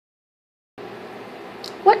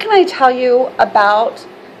what can I tell you about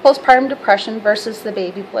postpartum depression versus the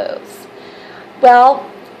baby blues? Well,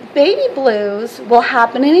 baby blues will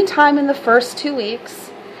happen anytime in the first 2 weeks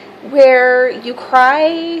where you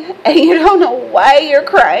cry and you don't know why you're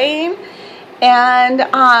crying.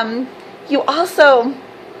 And you also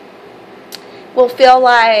will feel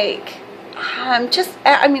like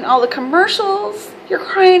all the commercials you're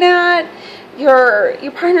crying at, your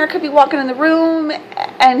partner could be walking in the room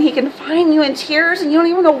and he can find you in tears and you don't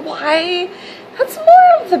even know why. That's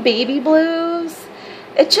more of the baby blues.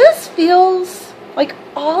 It just feels like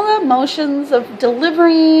all the emotions of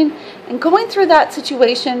delivering and going through that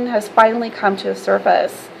situation has finally come to the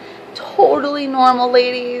surface. Totally normal,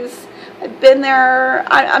 ladies. I've been there.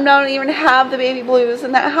 I don't even have the baby blues,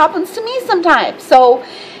 and that happens to me sometimes.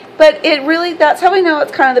 But it really, that's how I know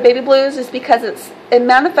it's kind of the baby blues, is because it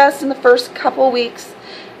manifests in the first couple of weeks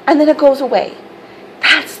and then it goes away.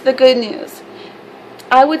 That's the good news.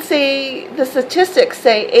 I would say the statistics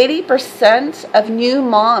say 80% of new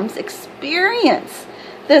moms experience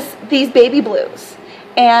these baby blues.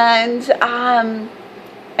 And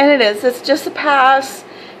it's just a pass.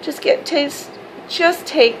 Just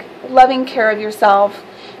take loving care of yourself.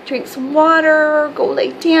 Drink some water, go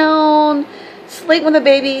lay down, sleep when the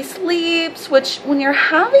baby sleeps, which when you're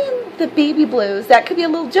having the baby blues, that could be a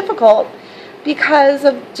little difficult because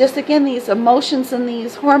of just, again, these emotions and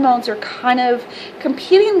these hormones are kind of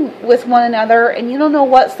competing with one another, and you don't know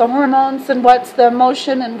what's the hormones and what's the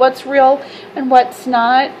emotion and what's real and what's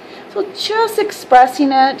not. So just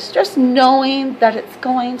expressing it, just knowing that it's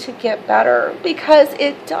going to get better, because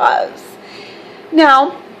it does.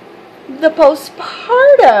 Now, the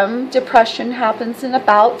postpartum depression happens in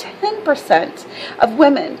about 10% of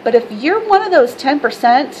women. But if you're one of those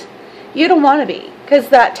 10%, you don't want to be, because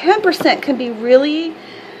that 10% can be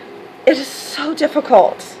it is so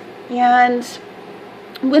difficult. And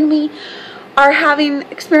when we are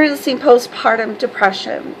experiencing postpartum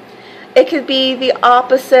depression, it could be the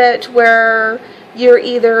opposite, where you're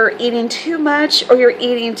either eating too much or you're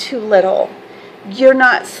eating too little. You're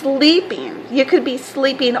not sleeping. You could be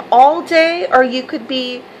sleeping all day, or you could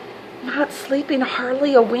be not sleeping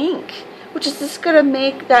hardly a wink, which is just going to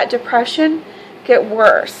make that depression get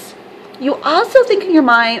worse. You also think in your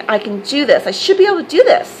mind, I can do this. I should be able to do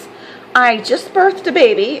this. I just birthed a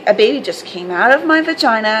baby. A baby just came out of my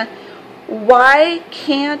vagina. Why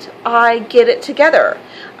can't I get it together?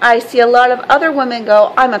 I see a lot of other women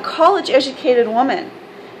go, I'm a college-educated woman,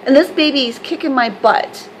 and this baby's kicking my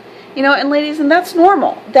butt. And ladies, and that's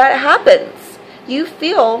normal. That happens. You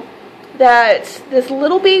feel that this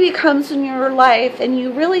little baby comes in your life and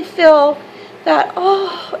you really feel that,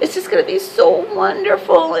 oh, it's just going to be so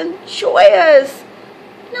wonderful and joyous.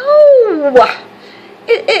 No,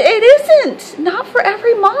 it isn't. Not for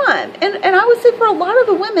every mom. And I would say for a lot of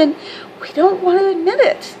the women, we don't want to admit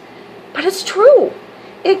it. But it's true.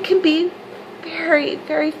 It can be very,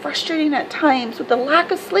 very frustrating at times with the lack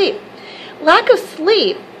of sleep. Lack of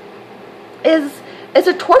sleep is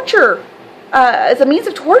a torture, as a means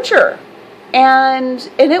of torture, and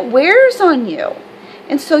it wears on you.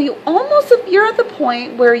 And so you're at the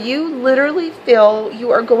point where you literally feel you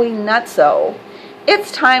are going nutso.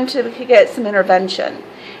 It's time to get some intervention,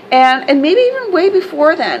 and maybe even way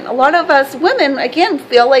before then. A lot of us women, again,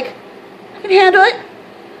 feel like I can handle it.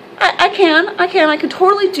 I can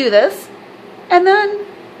totally do this,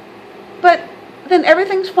 but then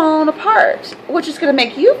everything's falling apart, which is going to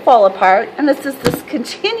make you fall apart, and it's just this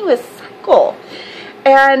continuous cycle.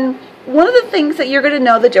 And one of the things that you're going to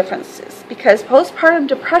know the difference is, because postpartum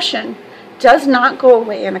depression does not go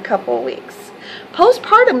away in a couple of weeks.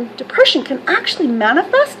 Postpartum depression can actually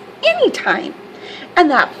manifest anytime.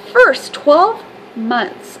 And that first 12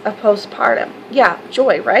 months of postpartum, yeah,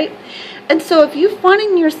 joy, right? And so if you're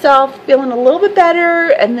finding yourself feeling a little bit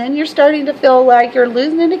better, and then you're starting to feel like you're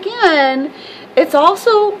losing it again, it's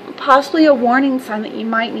also possibly a warning sign that you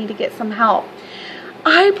might need to get some help.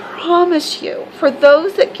 I promise you, for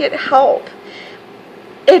those that get help,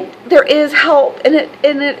 there is help,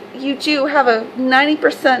 and you do have a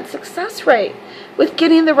 90% success rate with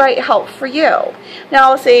getting the right help for you.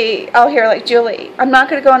 Now I'll hear like, Julie, I'm not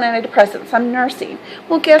going to go on antidepressants. I'm nursing.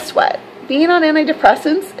 Well, guess what? Being on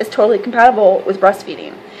antidepressants is totally compatible with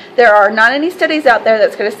breastfeeding. There are not any studies out there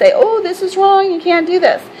that's going to say, oh, this is wrong, you can't do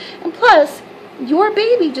this. And plus, your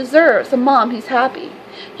baby deserves a mom who's happy.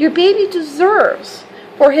 Your baby deserves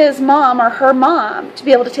for his mom or her mom to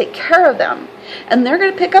be able to take care of them. And they're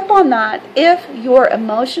going to pick up on that if your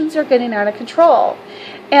emotions are getting out of control.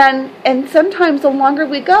 And sometimes the longer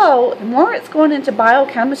we go, the more it's going into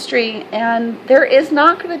biochemistry, and there is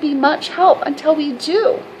not going to be much help until we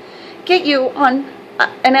do get you on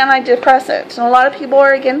an antidepressant. And a lot of people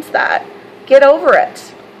are against that. Get over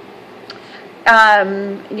it.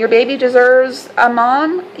 Your baby deserves a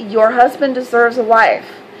mom. Your husband deserves a wife.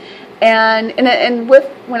 And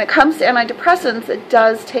when it comes to antidepressants, it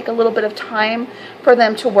does take a little bit of time for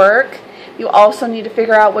them to work. You also need to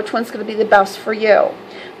figure out which one's going to be the best for you.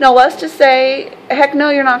 Now, let's just say, heck no,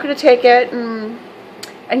 you're not going to take it, and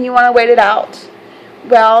you want to wait it out.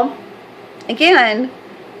 Well, again,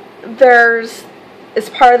 it's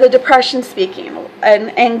part of the depression speaking,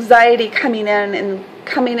 and anxiety coming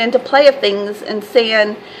into play of things and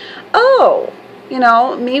saying, oh,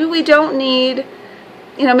 maybe we don't need,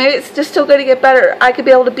 maybe it's just still going to get better. I could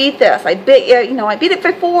be able to beat this. I beat it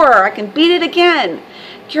before. I can beat it again.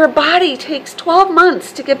 Your body takes 12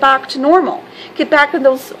 months to get back to normal. Get back to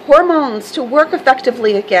those hormones to work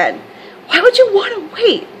effectively again. Why would you want to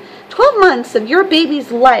wait 12 months of your baby's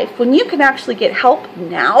life when you can actually get help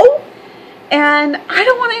now? And I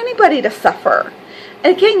don't want anybody to suffer.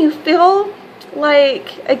 And again, you feel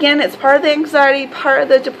like, again, it's part of the anxiety, part of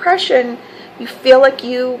the depression. You feel like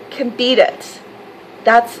you can beat it.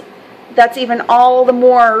 That's even all the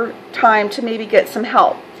more time to maybe get some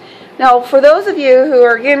help. Now, for those of you who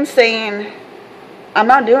are again saying, I'm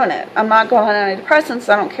not doing it, I'm not going on antidepressants,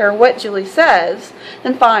 I don't care what Julie says,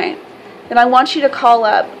 then fine. Then I want you to call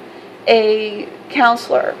up a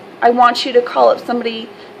counselor. I want you to call up somebody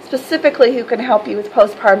specifically who can help you with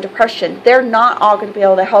postpartum depression. They're not all going to be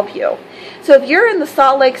able to help you. So if you're in the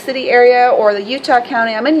Salt Lake City area or the Utah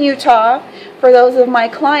County, I'm in Utah for those of my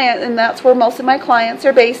clients, and that's where most of my clients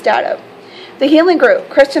are based out of. The Healing Group,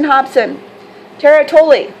 Kristen Hobson, Tara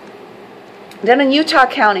Tolley, down in Utah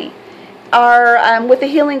County, are with the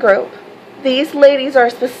Healing Group. These ladies are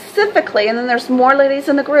specifically, and then there's more ladies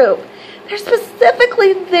in the group, they're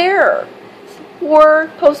specifically there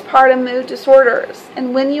for postpartum mood disorders.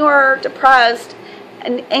 And when you are depressed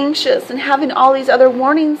and anxious and having all these other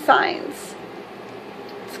warning signs,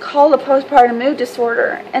 it's called a postpartum mood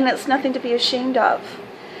disorder, and it's nothing to be ashamed of.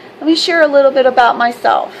 Let me share a little bit about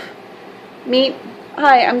myself.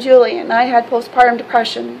 Hi, I'm Julie, and I had postpartum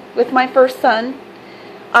depression with my first son.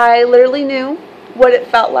 I literally knew what it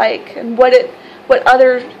felt like and what they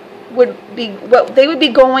would be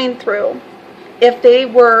going through if they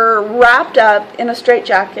were wrapped up in a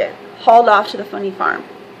straitjacket, hauled off to the funny farm.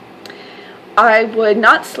 I would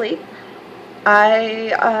not sleep.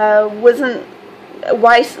 I wasn't.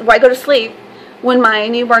 Why go to sleep when my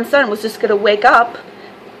newborn son was just going to wake up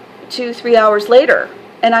 2-3 hours later,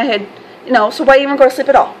 and I had. So why even go to sleep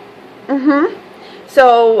at all?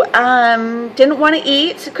 So, didn't want to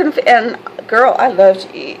eat, and girl, I love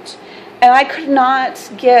to eat. And I could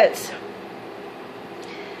not get,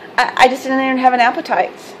 I just didn't even have an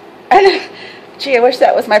appetite. Gee, I wish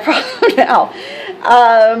that was my problem now.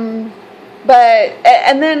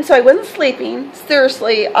 So I wasn't sleeping.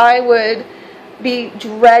 Seriously, I would be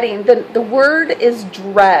dreading, the word is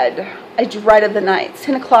dread. I dreaded the nights.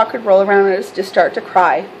 10 o'clock would roll around and I would just start to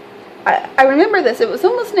cry. I remember this. It was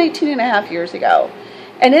almost 19 and a half years ago.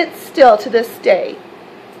 And it still, to this day,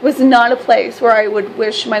 was not a place where I would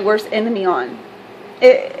wish my worst enemy on.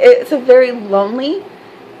 It's a very lonely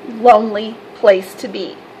place to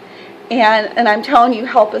be. And I'm telling you,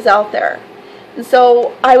 help is out there. And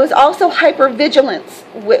so I was also vigilant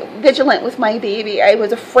with my baby. I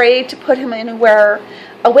was afraid to put him anywhere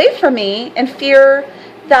away from me and fear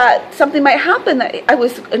that something might happen, that I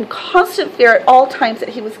was in constant fear at all times that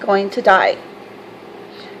he was going to die.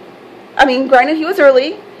 I mean, granted, he was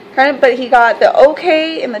early, but he got the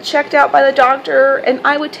okay and the checked out by the doctor, and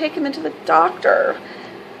I would take him into the doctor.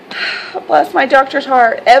 Bless my doctor's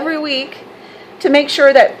heart, every week to make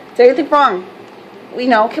sure that, is there anything wrong?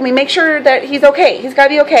 Can we make sure that he's okay? He's got to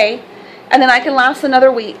be okay, and then I can last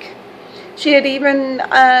another week. She had even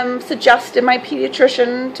suggested my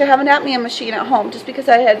pediatrician to have an apnea machine at home just because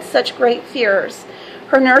I had such great fears.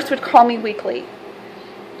 Her nurse would call me weekly.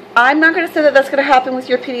 I'm not going to say that that's going to happen with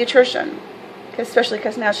your pediatrician, especially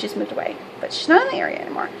because now she's moved away, but she's not in the area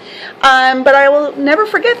anymore. But I will never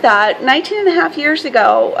forget that 19 and a half years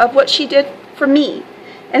ago of what she did for me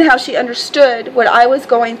and how she understood what I was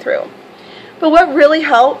going through. But what really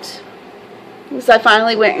helped was I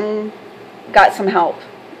finally went and got some help.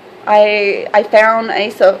 I found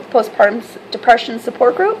a postpartum depression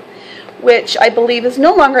support group, which I believe is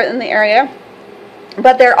no longer in the area,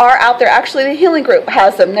 but there are out there. Actually, the Healing Group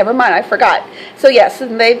has them. Never mind, I forgot. So yes,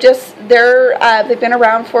 and they've been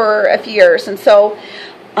around for a few years, and so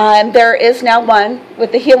there is now one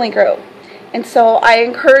with the Healing Group. And so I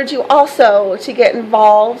encourage you also to get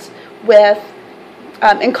involved with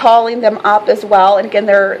and calling them up as well. And again,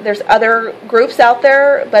 there's other groups out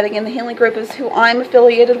there, but again, the Healing Group is who I'm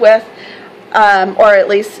affiliated with, or at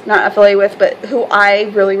least not affiliated with, but who I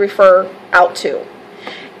really refer out to.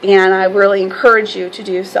 And I really encourage you to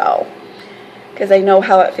do so, because I know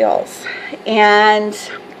how it feels. And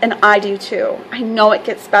I do too. I know it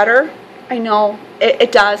gets better. I know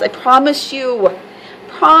it does. I promise you,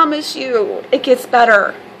 it gets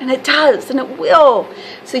better. And it does, and it will.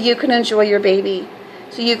 So you can enjoy your baby.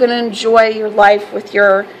 So you can enjoy your life with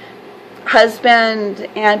your husband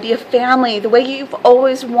and be a family the way you've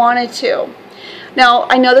always wanted to. Now,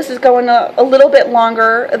 I know this is going a little bit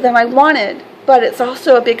longer than I wanted, but it's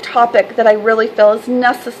also a big topic that I really feel is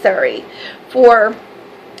necessary for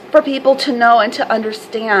people to know and to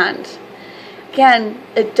understand. Again,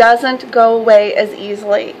 it doesn't go away as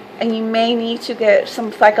easily, and you may need to get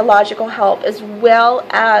some psychological help, as well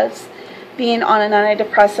as being on an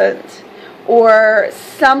antidepressant or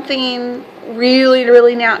something really,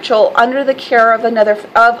 really natural under the care of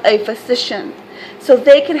a physician, so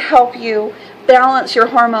they can help you balance your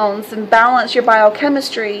hormones and balance your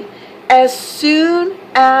biochemistry as soon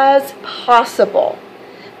as possible.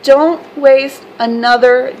 Don't waste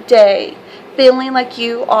another day feeling like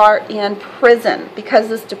you are in prison, because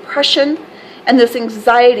this depression and this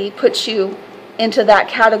anxiety puts you into that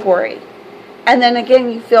category. And then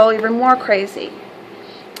again, you feel even more crazy.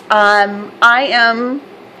 I am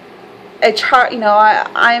a child,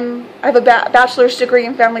 I have a bachelor's degree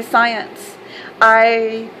in family science.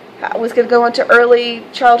 I was going to go into early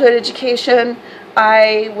childhood education.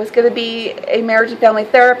 I was going to be a marriage and family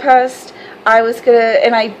therapist. I was going to,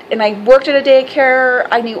 and I worked at a daycare.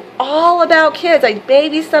 I knew all about kids. I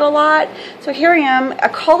babysat a lot. So here I am, a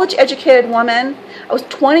college-educated woman. I was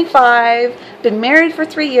 25, been married for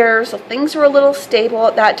 3 years, so things were a little stable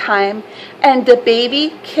at that time. And the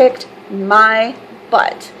baby kicked my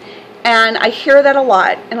butt. And I hear that a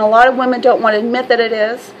lot. And a lot of women don't want to admit that it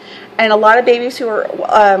is. And a lot of babies who are,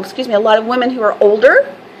 a lot of women who are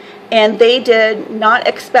older, and they did not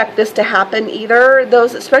expect this to happen either.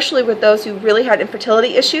 Those, especially with those who really had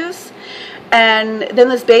infertility issues, and then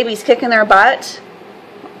this baby's kicking their butt.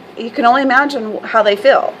 You can only imagine how they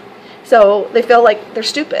feel. So they feel like they're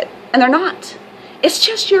stupid, and they're not. It's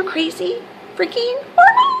just your crazy freaking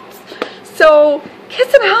hormones. So get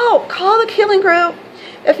some help. Call the Healing Group.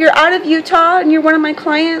 If you're out of Utah and you're one of my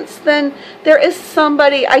clients, then there is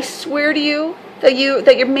somebody, I swear to you, that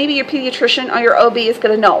maybe your pediatrician or your OB is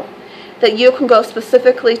going to know, that you can go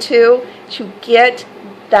specifically to get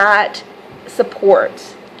that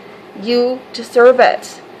support. You deserve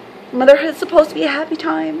it. Motherhood is supposed to be a happy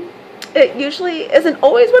time. It usually isn't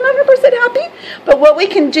always 100% happy, but what we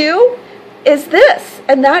can do is this,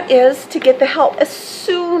 and that is to get the help as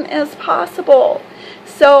soon as possible.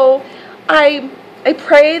 So I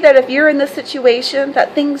pray that if you're in this situation,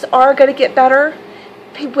 that things are going to get better.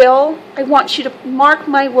 They will. I want you to mark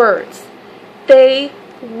my words. They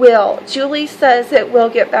will. Julie says it will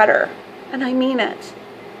get better, and I mean it.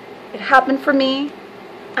 It happened for me.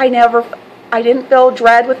 I didn't feel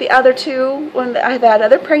dread with the other two when I've had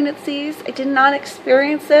other pregnancies. I did not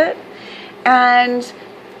experience it. And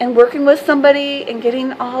working with somebody and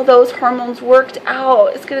getting all those hormones worked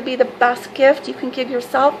out is going to be the best gift you can give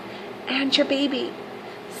yourself and your baby.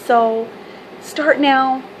 So start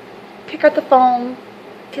now. Pick up the phone.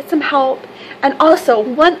 Get some help. And also,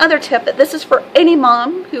 one other tip, that this is for any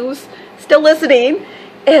mom who's still listening,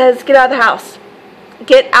 is get out of the house.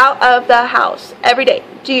 Get out of the house every day.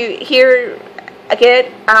 Do you hear?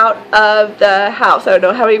 Get out of the house. I don't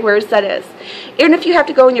know how many words that is. Even if you have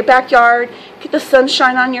to go in your backyard, get the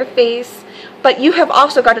sunshine on your face, but you have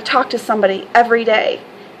also got to talk to somebody every day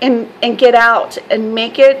and get out and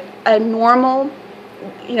make it a normal,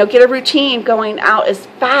 get a routine going out as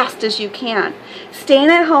fast as you can. Staying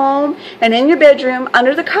at home and in your bedroom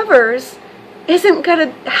under the covers isn't going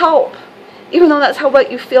to help, even though that's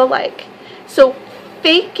what you feel like. So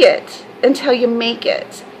fake it until you make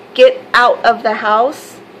it. Get out of the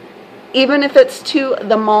house, even if it's to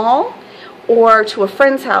the mall or to a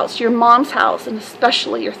friend's house, your mom's house, and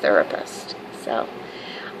especially your therapist. So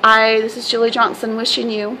this is Julie Johnson wishing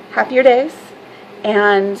you happier days,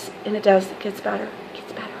 and it gets better.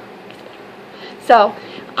 So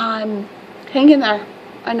hang in there.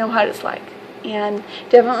 I know how it's like. And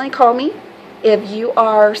definitely call me if you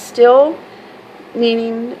are still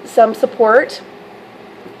needing some support.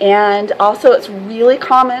 And also, it's really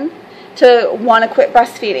common to want to quit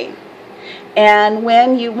breastfeeding. And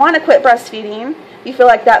when you want to quit breastfeeding, you feel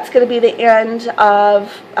like that's going to be the end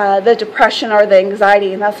of the depression or the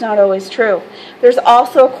anxiety, and that's not always true. There's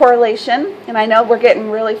also a correlation, and I know we're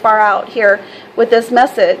getting really far out here with this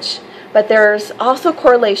message, but there's also a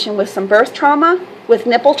correlation with some birth trauma, with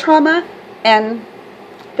nipple trauma, and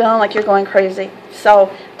feeling like you're going crazy.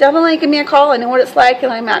 So definitely give me a call. I know what it's like,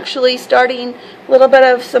 and I'm actually starting a little bit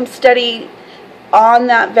of some study on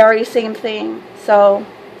that very same thing. So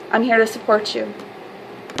I'm here to support you.